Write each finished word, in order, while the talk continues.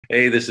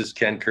Hey, this is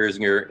Ken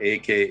Kirzinger,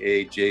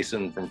 aka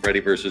Jason from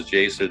Freddy vs.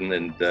 Jason,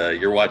 and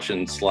you're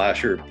watching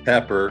Slasher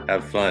Pepper.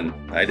 Have fun.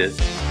 I did.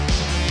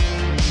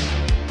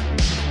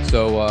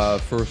 So,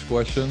 first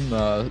question,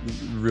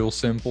 real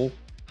simple.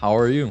 How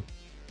are you?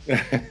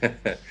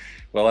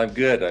 Well, I'm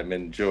good. I'm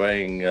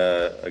enjoying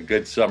a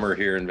good summer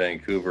here in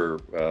Vancouver.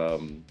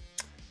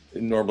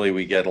 Normally,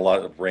 we get a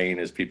lot of rain,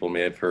 as people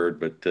may have heard,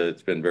 but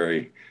it's been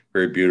very,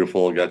 very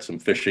beautiful. Got some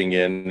fishing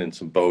in and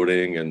some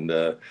boating, and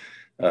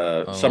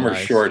Oh, summer's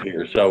nice. short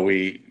here, so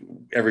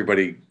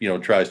everybody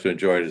tries to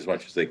enjoy it as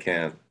much as they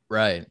can.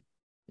 Right.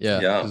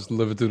 Yeah, Yeah, just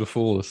live it to the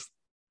fullest.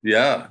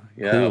 yeah,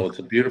 yeah. Well, Cool. it's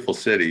a beautiful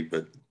city,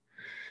 but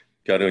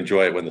got to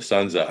enjoy it when the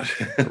sun's out.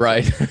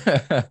 Right.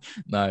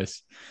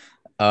 Nice.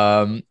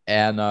 And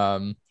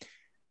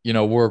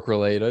work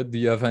related. Do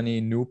you have any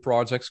new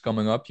projects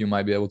coming up you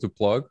might be able to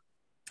plug?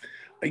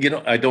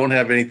 I don't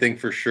have anything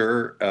for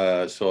sure,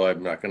 so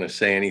I'm not going to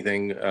say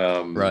anything.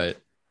 Right.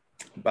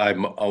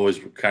 I'm always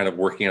kind of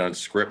working on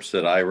scripts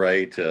that I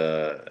write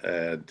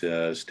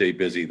and stay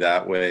busy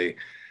that way,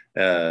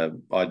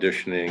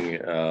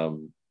 auditioning,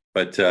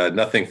 but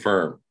nothing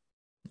firm.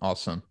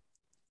 Awesome.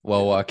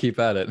 Well, Yeah. keep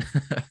at it.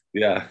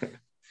 Yeah.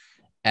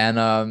 And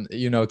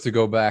to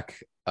go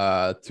back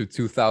to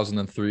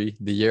 2003,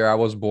 the year I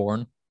was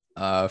born,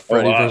 Oh,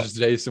 Freddy wow. versus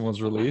Jason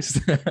was released.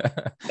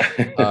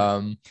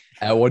 And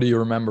what do you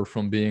remember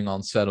from being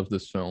on set of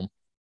this film?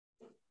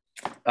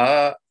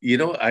 I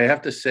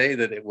have to say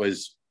that it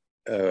was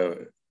uh,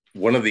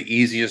 one of the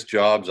easiest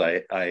jobs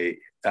I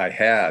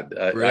had.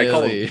 I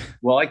call them Really?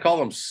 I call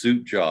them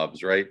suit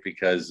jobs, right?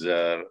 Because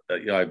I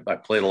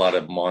played a lot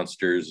of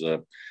monsters,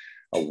 a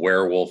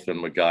werewolf in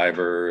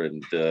MacGyver,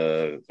 and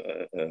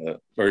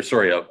or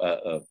sorry,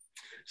 a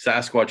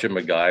Sasquatch in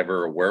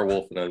MacGyver, a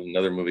werewolf in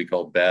another movie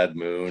called Bad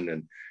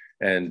Moon,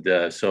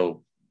 and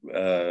so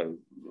uh,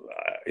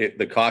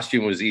 the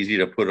costume was easy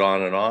to put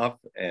on and off,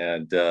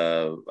 and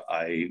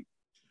I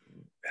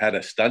had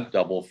a stunt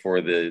double for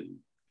the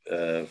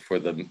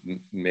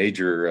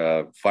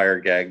major fire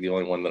gag, the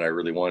only one that I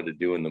really wanted to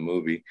do in the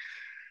movie.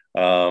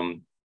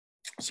 Um,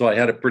 so I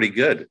had it pretty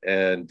good,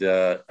 and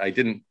I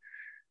didn't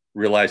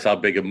realize how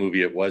big a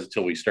movie it was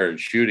until we started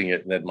shooting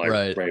it, and then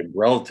Right. my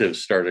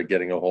relatives started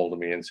getting a hold of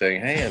me and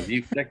saying, "Hey, have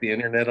you checked the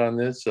internet on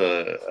this?"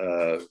 And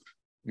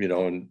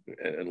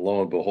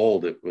lo and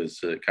behold, it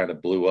was kind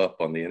of blew up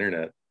on the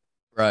internet.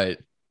 Right.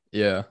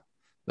 Yeah.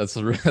 That's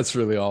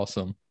really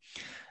awesome.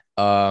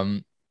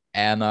 Um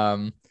and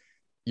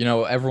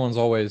everyone's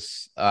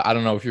always I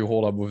don't know if you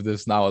hold up with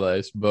this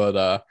nowadays,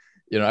 but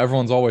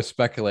everyone's always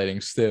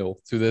speculating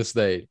still to this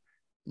day,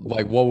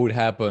 like what would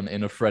happen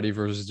in a Freddy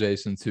versus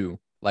Jason 2?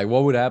 Like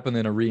what would happen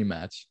in a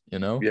rematch, you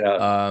know?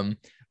 Yeah.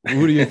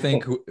 Who do you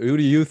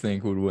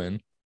think would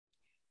win?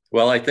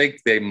 Well, I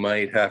think they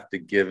might have to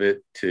give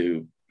it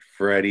to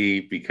Freddie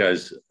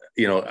because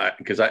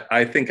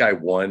I think I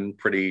won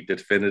pretty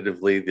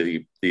definitively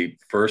the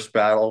first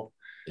battle.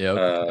 Yep.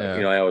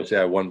 Yeah. I always say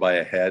I won by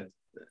a head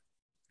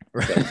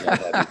because I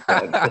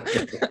had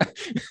his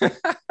head,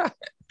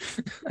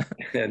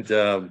 and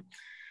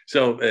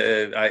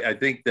I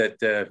think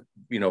that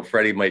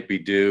Freddie might be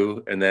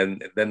due, and then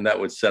that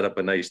would set up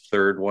a nice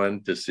third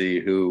one to see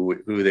who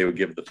they would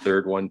give the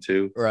third one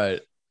to.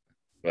 Right.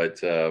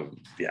 But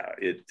yeah,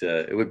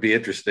 it would be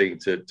interesting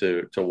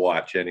to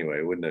watch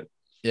anyway, wouldn't it?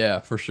 Yeah,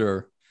 for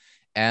sure.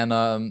 And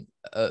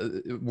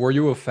were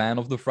you a fan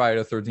of the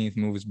Friday the 13th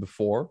movies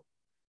before?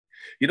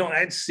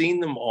 I'd seen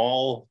them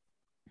all,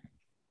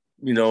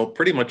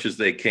 pretty much as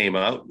they came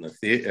out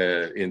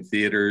in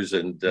theaters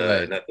and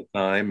Right. at the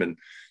time,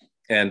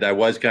 and I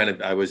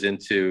was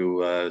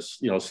into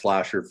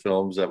slasher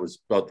films. That was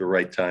about the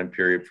right time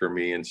period for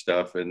me and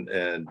stuff, and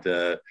as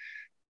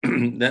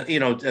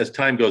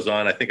time goes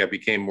on, I think I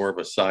became more of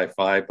a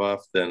sci-fi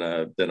buff than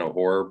a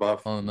horror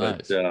buff. Oh,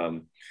 But nice.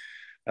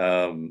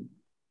 um,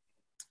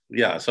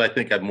 yeah, so I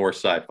think I'm more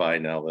sci-fi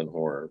now than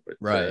horror. But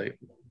Right.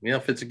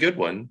 if it's a good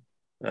one,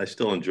 I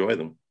still enjoy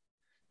them.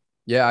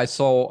 Yeah,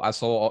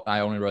 I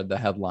only read the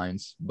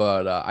headlines,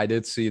 but I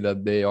did see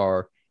that they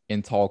are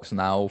in talks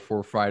now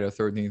for Friday the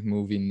 13th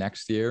movie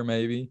next year,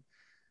 maybe.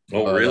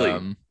 Oh, But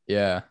really?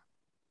 yeah,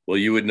 Well,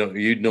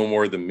 you'd know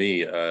more than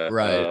me.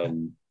 right.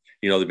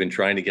 They've been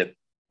trying to get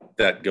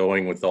that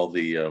going with all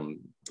the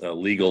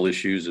legal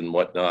issues and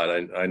whatnot.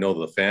 I know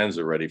the fans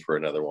are ready for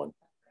another one.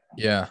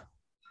 Yeah.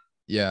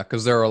 Yeah,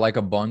 because there are like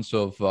a bunch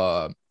of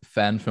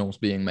fan films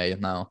being made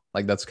now.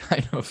 Like that's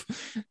kind of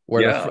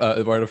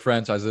Yeah, where the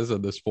franchise is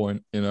at this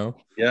point, you know?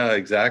 yeah,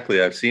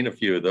 exactly. I've seen a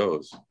few of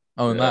those.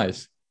 Oh, Yeah,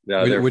 nice.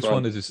 yeah, they're Which one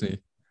fun. did you see?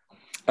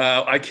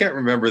 I can't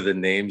remember the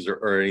names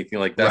or anything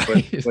like that, but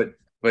Right. but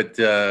but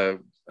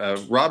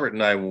Robert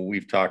and I, when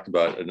we've talked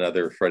about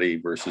another Freddy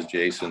versus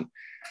Jason,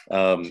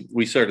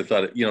 we sort of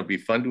thought it'd be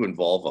fun to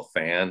involve a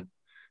fan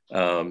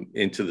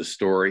into the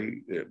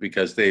story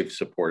because they've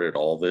supported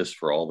all this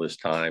for all this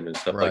time and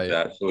stuff like Right.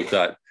 that. So we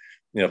thought,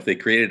 if they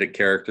created a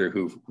character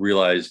who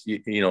realized,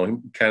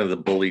 kind of the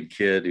bullied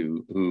kid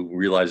who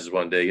realizes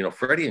one day,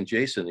 Freddie and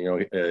Jason,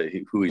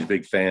 who he's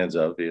big fans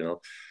of,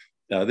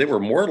 they were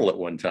mortal at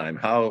one time.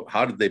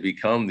 How did they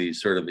become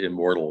these sort of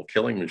immortal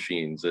killing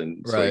machines?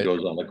 And so he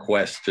goes on a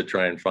quest to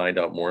try and find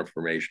out more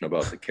information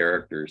about the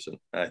characters. And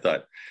I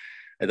thought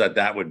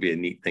that would be a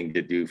neat thing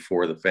to do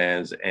for the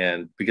fans,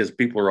 and because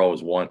people are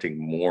always wanting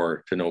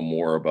more to know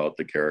more about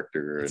the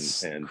character.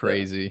 And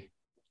crazy.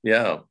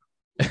 Yeah.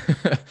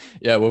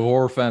 Yeah, with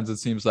horror fans, it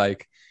seems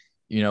like,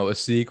 you know, a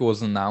sequel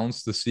was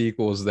announced, the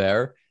sequel was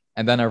there,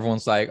 and then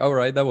everyone's like, all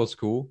right, that was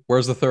cool.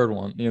 Where's the third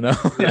one? You know?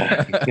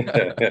 Yeah.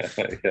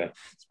 Yeah.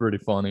 It's pretty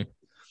funny.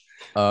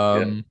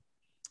 And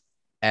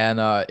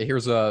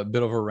here's a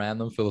bit of a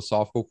random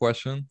philosophical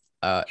question.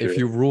 Sure. If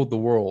you ruled the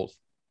world,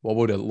 what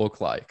would it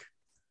look like?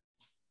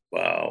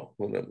 Wow,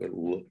 what that would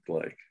look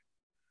like.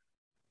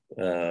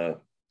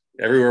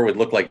 Everywhere would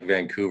look like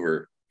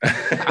Vancouver.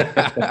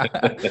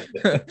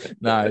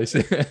 Nice.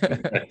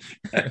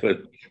 I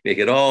would make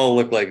it all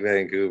look like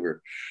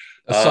Vancouver.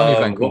 A sunny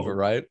Vancouver,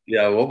 right?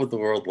 Yeah, what would the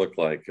world look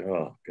like?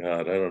 Oh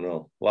God, I don't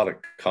know. A lot of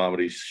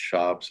comedy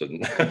shops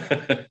and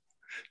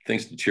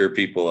things to cheer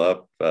people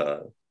up.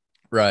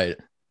 Right.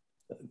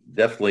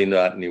 Definitely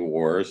not any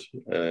wars.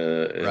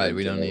 Right,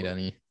 we don't need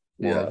any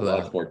more of that.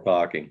 Lots more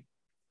talking.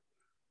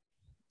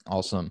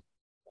 Awesome.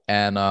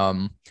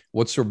 And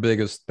what's your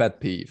biggest pet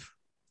peeve?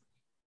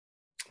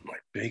 My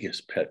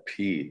biggest pet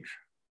peeve.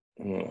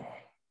 Oh.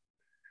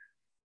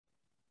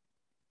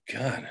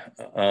 God.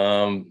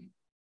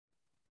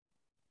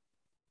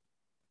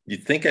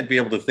 You'd think I'd be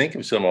able to think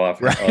of some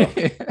offhand.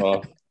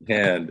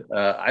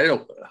 I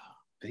don't.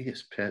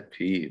 Biggest pet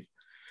peeve.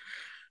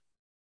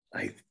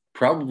 I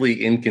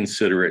probably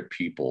inconsiderate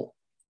people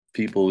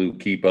who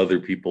keep other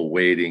people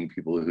waiting,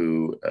 people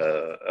who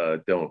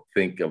don't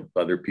think of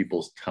other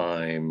people's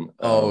time.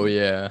 Oh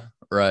yeah,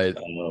 right.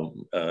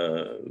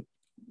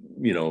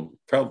 You know,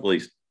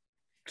 probably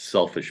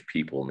selfish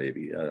people.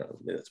 Maybe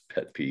that's a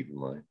pet peeve of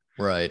mine.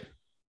 Right.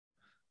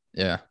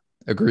 Yeah.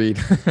 Agreed.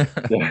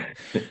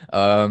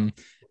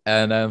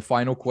 And then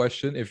final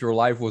question: if your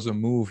life was a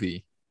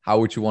movie, how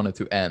would you want it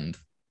to end?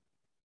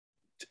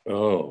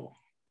 Oh,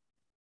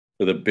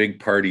 with a big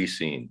party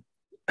scene.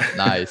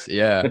 Nice.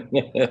 Yeah.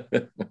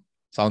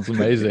 Sounds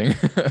amazing.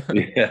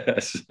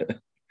 Yes.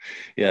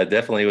 Yeah,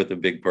 definitely with a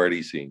big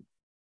party scene.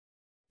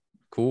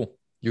 Cool.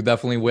 You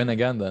definitely win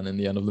again then in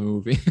the end of the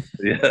movie.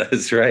 Yeah,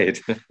 that's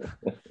right.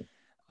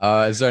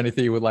 Is there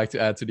anything you would like to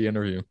add to the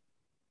interview?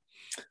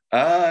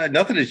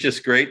 Nothing. It's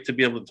just great to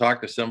be able to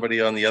talk to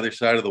somebody on the other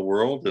side of the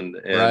world and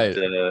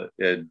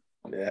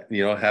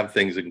you know, have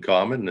things in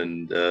common.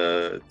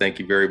 And thank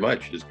you very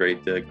much. It's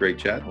great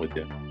chatting with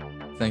you.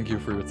 Thank you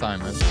for your time,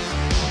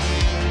 man.